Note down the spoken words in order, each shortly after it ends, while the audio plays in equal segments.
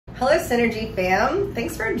Hello Synergy fam,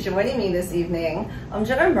 thanks for joining me this evening. I'm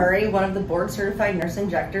Jenna Murray, one of the board certified nurse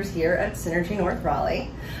injectors here at Synergy North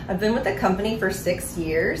Raleigh. I've been with the company for 6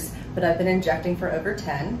 years, but I've been injecting for over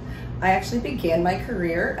 10. I actually began my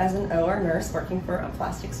career as an OR nurse working for a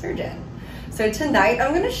plastic surgeon. So tonight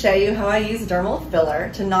I'm going to show you how I use dermal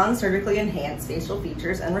filler to non-surgically enhance facial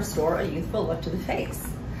features and restore a youthful look to the face.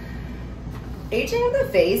 Aging of the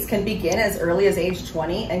face can begin as early as age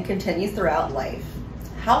 20 and continues throughout life.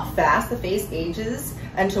 How fast the face ages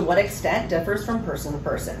and to what extent differs from person to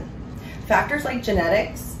person. Factors like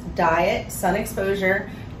genetics, diet, sun exposure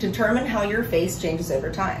determine how your face changes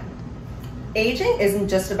over time. Aging isn't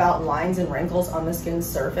just about lines and wrinkles on the skin's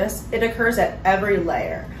surface, it occurs at every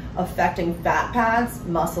layer, affecting fat pads,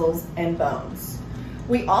 muscles, and bones.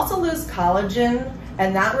 We also lose collagen,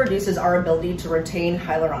 and that reduces our ability to retain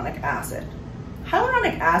hyaluronic acid.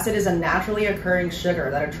 Hyaluronic acid is a naturally occurring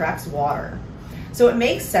sugar that attracts water. So it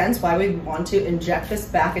makes sense why we want to inject this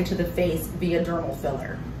back into the face via dermal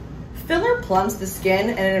filler. Filler plumps the skin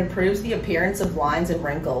and it improves the appearance of lines and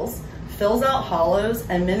wrinkles, fills out hollows,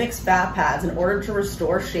 and mimics fat pads in order to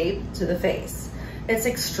restore shape to the face. It's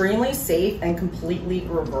extremely safe and completely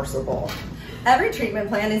reversible. Every treatment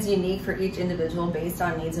plan is unique for each individual based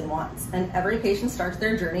on needs and wants, and every patient starts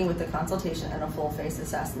their journey with a consultation and a full face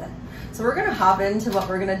assessment. So we're gonna hop into what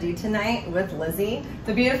we're gonna do tonight with Lizzie,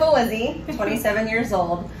 the beautiful Lizzie, 27 years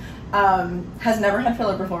old, has never had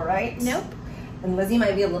filler before, right? Nope. And Lizzie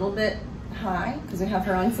might be a little bit high because we have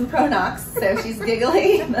her on some Pronox, so she's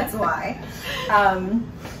giggly, that's why.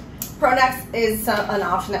 Pronox is an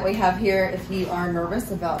option that we have here if you are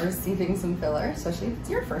nervous about receiving some filler, especially if it's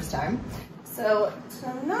your first time. So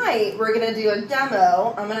tonight we're gonna do a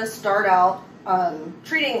demo. I'm gonna start out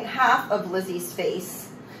treating half of Lizzie's face,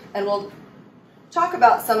 and we'll talk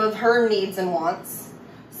about some of her needs and wants.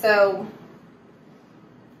 So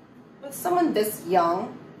with someone this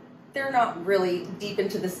young, they're not really deep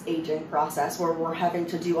into this aging process where we're having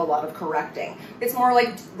to do a lot of correcting. It's more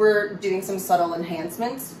like we're doing some subtle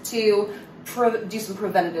enhancements to do some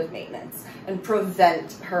preventative maintenance and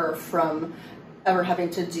prevent her from ever having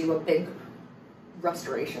to do a big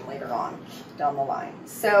restoration later on down the line.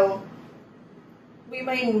 So we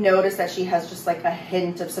may notice that she has just like a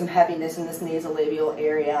hint of some heaviness in this nasolabial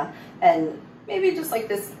area, and maybe just like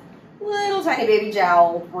this little tiny baby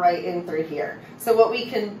jowl right in through here. So what we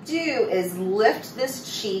can do is lift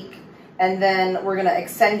this cheek, and then we're gonna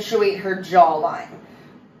accentuate her jawline.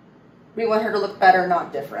 We want her to look better,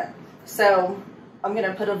 not different. So I'm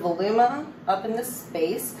gonna put a Voluma up in this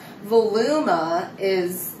space. Voluma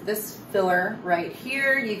is this filler right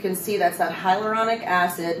here. You can see that's that hyaluronic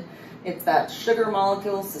acid. It's that sugar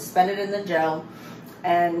molecule suspended in the gel,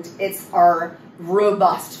 and it's our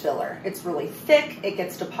robust filler. It's really thick. It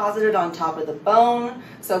gets deposited on top of the bone.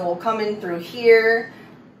 So we'll come in through here,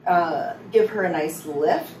 give her a nice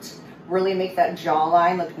lift, really make that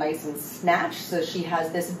jawline look nice and snatched so she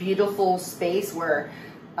has this beautiful space where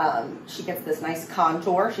she gets this nice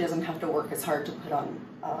contour. She doesn't have to work as hard to put on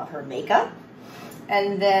her makeup.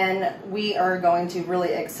 And then we are going to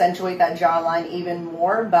really accentuate that jawline even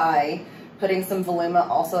more by putting some Voluma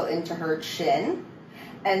also into her chin.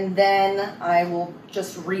 And then I will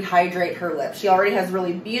just rehydrate her lips. She already has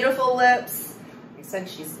really beautiful lips. Like I said,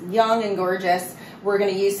 she's young and gorgeous. We're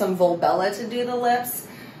gonna use some Volbella to do the lips.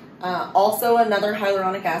 Also another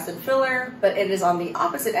hyaluronic acid filler, but it is on the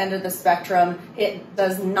opposite end of the spectrum. It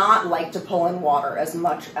does not like to pull in water as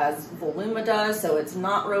much as Voluma does, so it's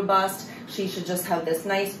not robust. She should just have this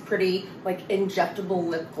nice, pretty, like injectable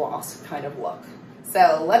lip gloss kind of look.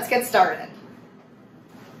 So let's get started.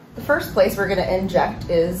 The first place we're gonna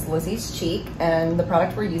inject is Lizzie's cheek, and the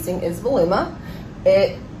product we're using is Voluma.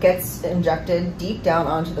 It gets injected deep down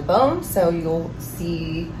onto the bone, so you'll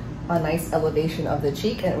see a nice elevation of the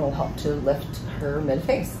cheek, and it will help to lift her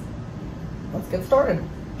mid-face. Let's get started.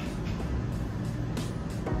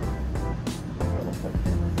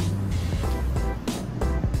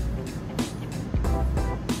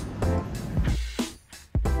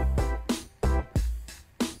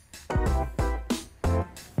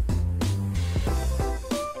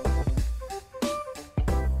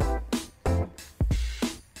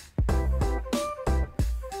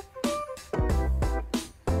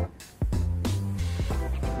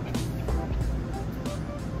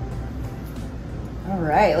 All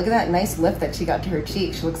right, look at that nice lift that she got to her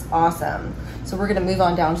cheek. She looks awesome. So we're gonna move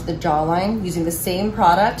on down to the jawline using the same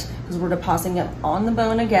product because we're depositing it on the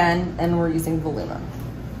bone again, and we're using Voluma.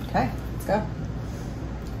 Okay, let's go.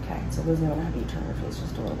 Okay, so Lizzie, I'm gonna have you turn your face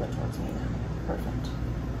just a little bit towards me now. Perfect.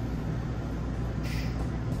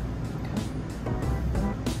 Okay.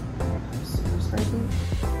 Super striking.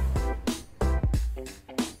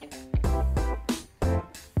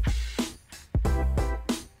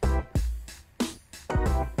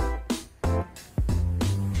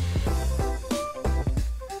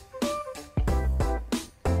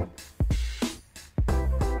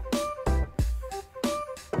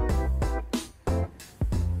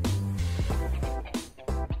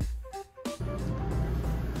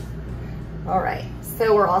 All right,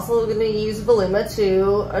 so we're also gonna use Voluma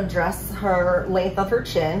to address her length of her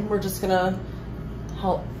chin. We're just gonna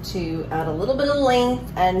help to add a little bit of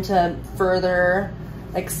length and to further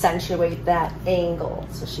accentuate that angle.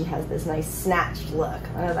 So she has this nice snatched look.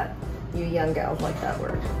 I know that you young gals like that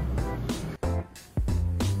word.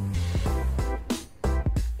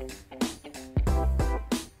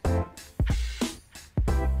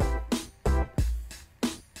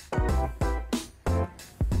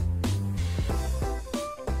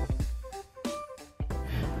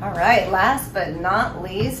 All right, last but not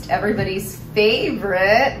least, everybody's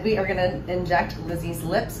favorite, we are gonna inject Lizzie's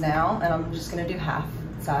lips now, and I'm just gonna do half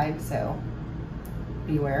side, so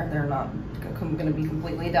beware, they're not gonna be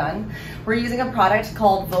completely done. We're using a product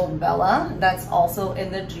called Volbella, that's also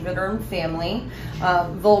in the Juvederm family.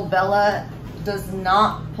 Volbella does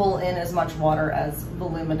not pull in as much water as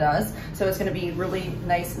Voluma does, so it's gonna be really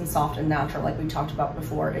nice and soft and natural like we talked about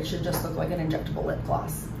before. It should just look like an injectable lip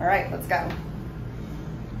gloss. All right, let's go.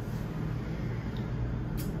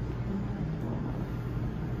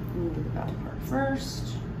 Do the bottom part first.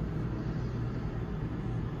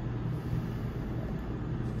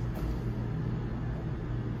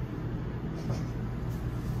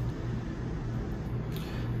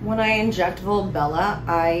 When I inject Volbella,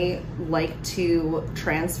 I like to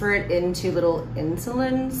transfer it into little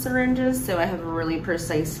insulin syringes so I have a really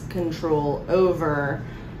precise control over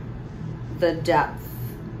the depth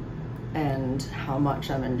and how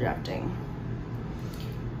much I'm injecting.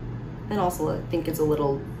 And also I think it's a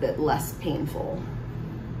little bit less painful.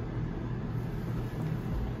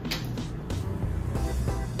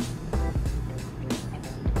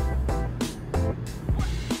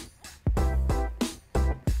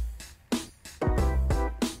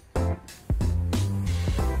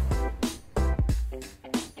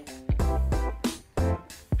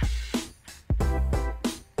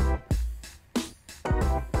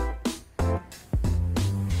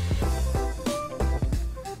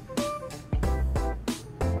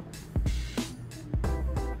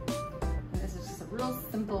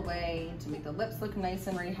 Simple way to make the lips look nice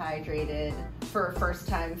and rehydrated for a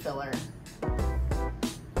first-time filler.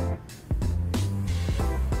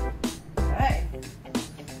 Okay.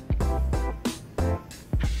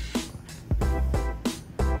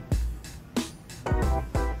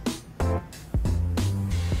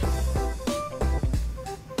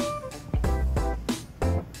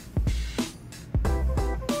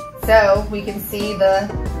 So we can see the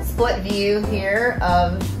split view here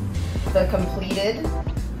of the completed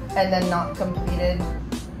and then not completed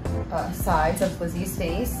sides of Lizzie's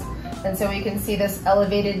face. And so we can see this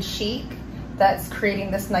elevated cheek that's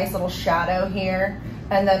creating this nice little shadow here.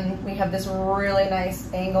 And then we have this really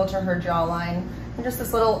nice angle to her jawline and just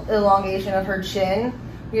this little elongation of her chin.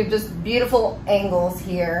 We have just beautiful angles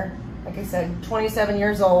here. Like I said, 27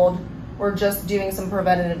 years old. We're just doing some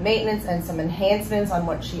preventative maintenance and some enhancements on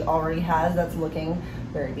what she already has that's looking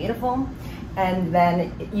very beautiful. And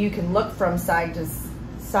then you can look from side to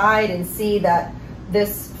side and see that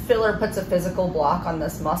this filler puts a physical block on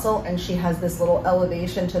this muscle, and she has this little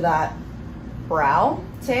elevation to that brow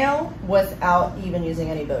tail without even using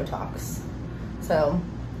any Botox. So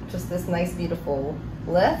just this nice, beautiful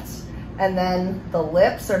lift. And then the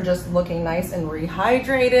lips are just looking nice and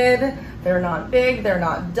rehydrated. They're not big, they're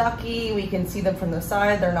not ducky. We can see them from the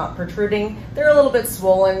side, they're not protruding. They're a little bit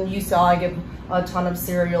swollen. You saw I give a ton of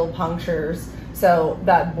serial punctures. So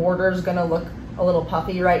that border is gonna look a little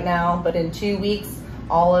puffy right now, but in 2 weeks,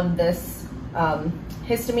 all of this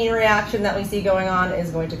histamine reaction that we see going on is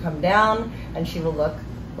going to come down and she will look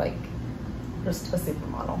like just a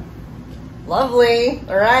supermodel. Lovely,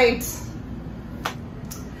 all right.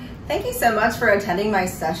 Thank you so much for attending my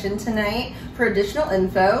session tonight. For additional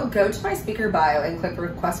info, go to my speaker bio and click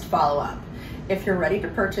request follow-up. If you're ready to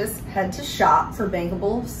purchase, head to shop for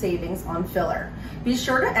bankable savings on filler. Be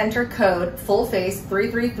sure to enter code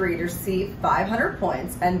FULLFACE333 to receive 500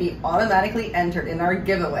 points and be automatically entered in our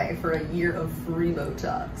giveaway for a year of free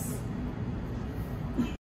Botox.